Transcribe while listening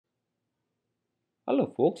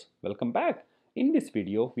Hello folks, welcome back. In this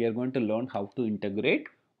video, we are going to learn how to integrate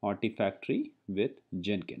Artifactory with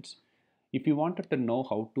Jenkins. If you wanted to know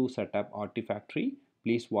how to set up Artifactory,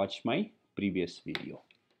 please watch my previous video.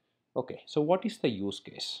 Okay, so what is the use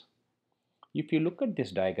case? If you look at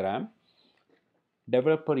this diagram,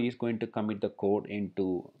 developer is going to commit the code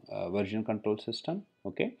into version control system,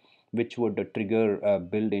 okay, which would trigger a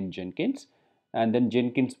build in Jenkins, and then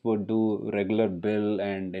Jenkins would do regular build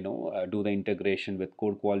and do the integration with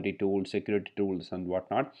code quality tools, security tools, and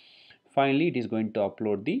whatnot. Finally, it is going to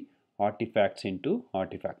upload the artifacts into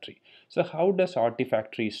Artifactory. So how does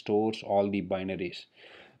Artifactory stores all the binaries?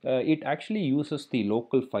 It actually uses the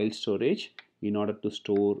local file storage in order to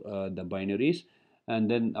store the binaries, and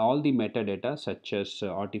then all the metadata such as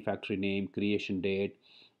artifactory name, creation date,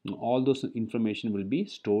 all those information will be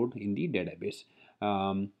stored in the database.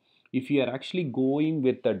 If you are actually going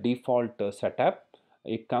with the default setup,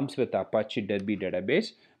 it comes with Apache Derby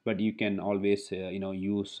database, but you can always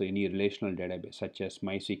use any relational database such as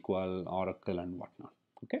MySQL, Oracle, and whatnot.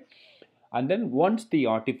 Okay, and then once the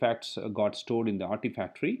artifacts got stored in the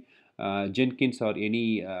Artifactory, Jenkins or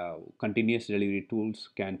any continuous delivery tools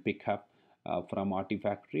can pick up from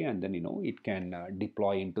Artifactory, and then it can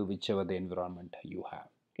deploy into whichever the environment you have.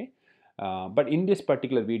 Okay, but in this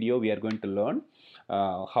particular video, we are going to learn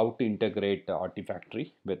how to integrate the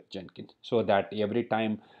Artifactory with Jenkins, so that every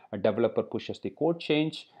time a developer pushes the code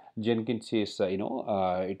change, Jenkins is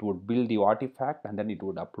it would build the artifact and then it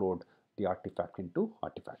would upload the artifact into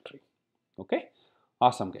Artifactory. Okay,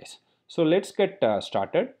 awesome guys. So let's get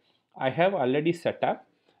started. I have already set up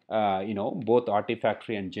both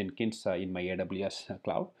Artifactory and Jenkins in my AWS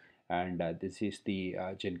cloud, and this is the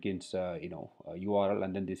Jenkins URL,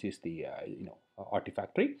 and then this is the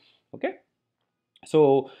Artifactory. Okay,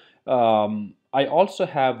 so I also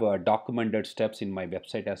have documented steps in my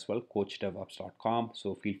website as well, coachdevops.com,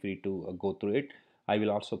 so feel free to go through it. I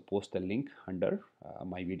will also post the link under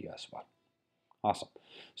my video as well. Awesome.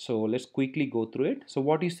 So let's quickly go through it. So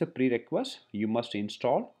what is the prerequisite? You must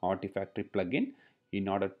install Artifactory plugin in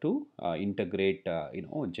order to integrate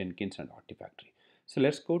Jenkins and Artifactory. So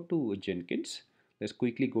let's go to Jenkins. Let's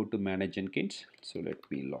quickly go to manage Jenkins. So let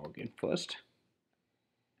me log in first.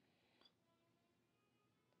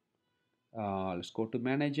 Let's go to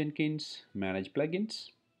manage Jenkins, manage plugins,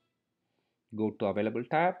 go to available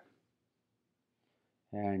tab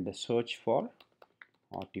and search for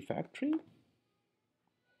Artifactory.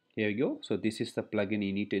 Here we go. So this is the plugin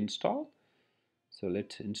you need to install. So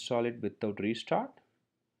let's install it without restart.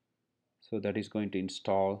 So that is going to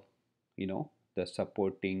install the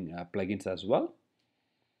supporting plugins as well.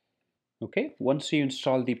 Okay, once you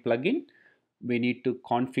install the plugin, we need to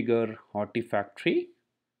configure Artifactory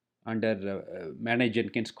under manage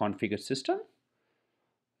Jenkins configure system.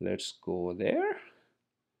 Let's go there.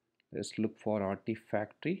 Let's look for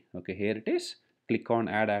Artifactory. Okay, here it is. Click on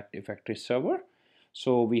add Artifactory server.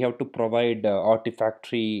 So we have to provide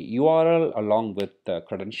Artifactory URL along with the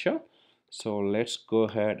credential. So let's go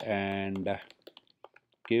ahead and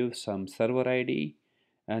give some server ID,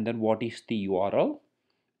 and then what is the URL.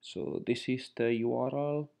 So this is the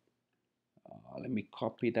URL. Let me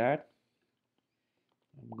copy that.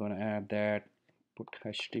 I'm gonna add that, put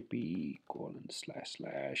http://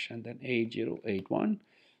 and then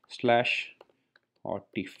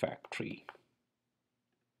 8081/artifactory.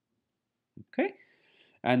 Okay,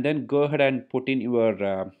 and then go ahead and put in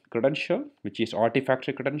your credential, which is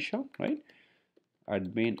Artifactory credential, right?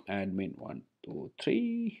 Admin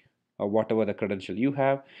 123, or whatever the credential you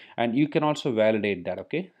have, and you can also validate that,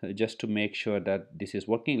 okay, just to make sure that this is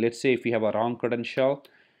working. Let's say if you have a wrong credential,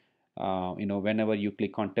 whenever you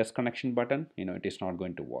click on test connection button, it is not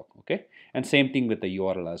going to work. Okay, and same thing with the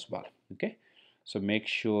URL as well. Okay, so make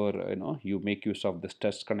sure you make use of this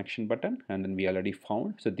test connection button, and then we already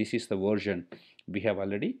found, so this is the version we have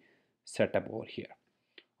already set up over here.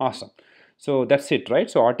 Awesome. So that's it, right?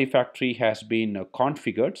 So Artifactory has been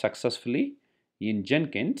configured successfully in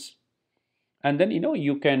Jenkins, and then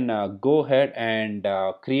you can go ahead and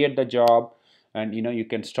create the job, and you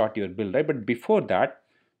can start your build, right? But before that,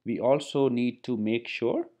 we also need to make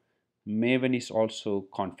sure Maven is also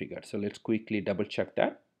configured. So let's quickly double check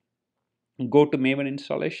that. Go to Maven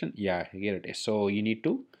installation. Yeah, here it is. So you need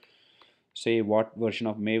to say what version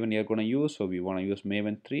of Maven you're going to use. So we want to use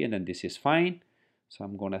Maven 3, and then this is fine. So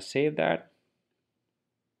I'm going to save that.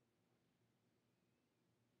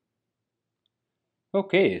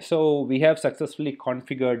 Okay, so we have successfully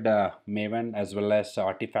configured Maven as well as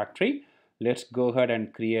Artifactory. Let's go ahead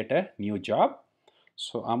and create a new job.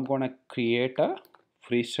 So I'm going to create a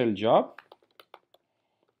freestyle job.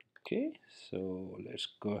 Okay, so let's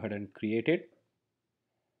go ahead and create it.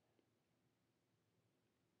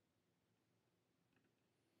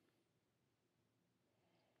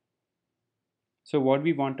 So what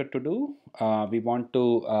we wanted to do, we want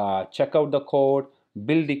to check out the code,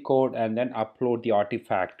 build the code, and then upload the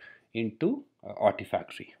artifact into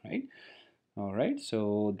Artifactory, right? All right,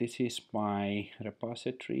 so this is my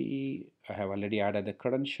repository. I have already added the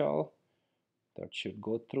credential. That should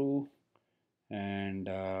go through, and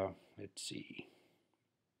let's see.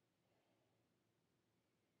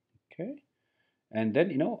 Okay, and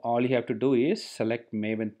then all you have to do is select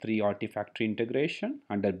Maven 3 Artifactory Integration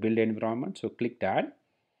under Build Environment. So click that.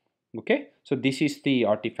 Okay, so this is the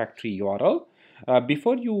Artifactory URL.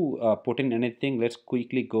 Before you put in anything, let's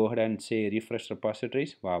quickly go ahead and say refresh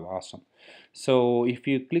repositories. Wow, awesome. So if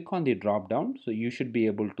you click on the drop down, so you should be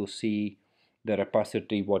able to see the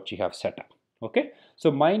repository what you have set up. Okay,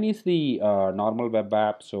 so mine is the normal web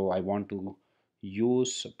app, so I want to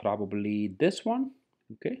use probably this one.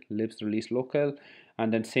 Okay, libs release local,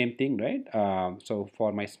 and then same thing, right? So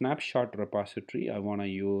for my snapshot repository, I want to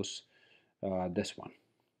use this one.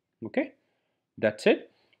 Okay, that's it.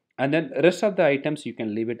 And then rest of the items you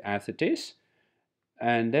can leave it as it is,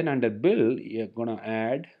 and then under build you're gonna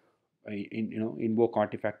add invoke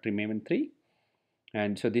Artifactory Maven 3.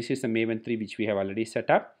 And so this is the Maven 3 which we have already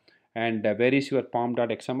set up. And where is your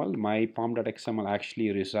pom.xml? My pom.xml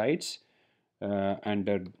actually resides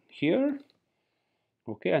under here.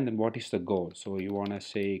 Okay, and then what is the goal? So you want to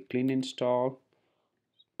say clean install.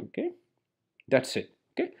 Okay, that's it.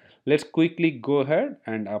 Okay, let's quickly go ahead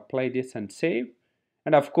and apply this and save.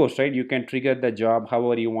 And of course, right, you can trigger the job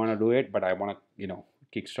however you want to do it, but I want to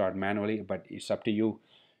kickstart manually, but it's up to you.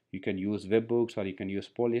 You can use webhooks or you can use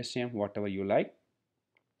Polysium, whatever you like.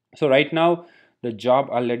 So right now the job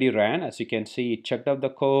already ran. As you can see, it checked out the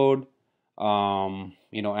code, and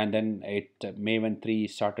then it Maven 3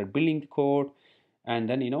 started building the code, and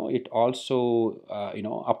then it also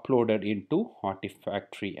uploaded into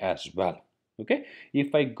Artifactory as well. Okay,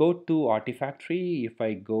 if I go to Artifactory, if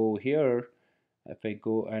I go here, if I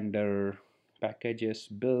go under packages,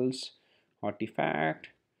 builds, artifact,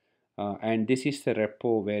 and this is the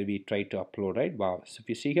repo where we try to upload, right? Wow, so if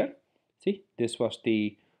you see here, see, this was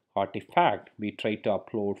the artifact we tried to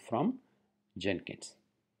upload from Jenkins.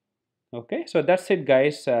 Okay, so that's it,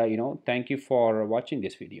 guys. Thank you for watching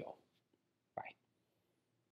this video.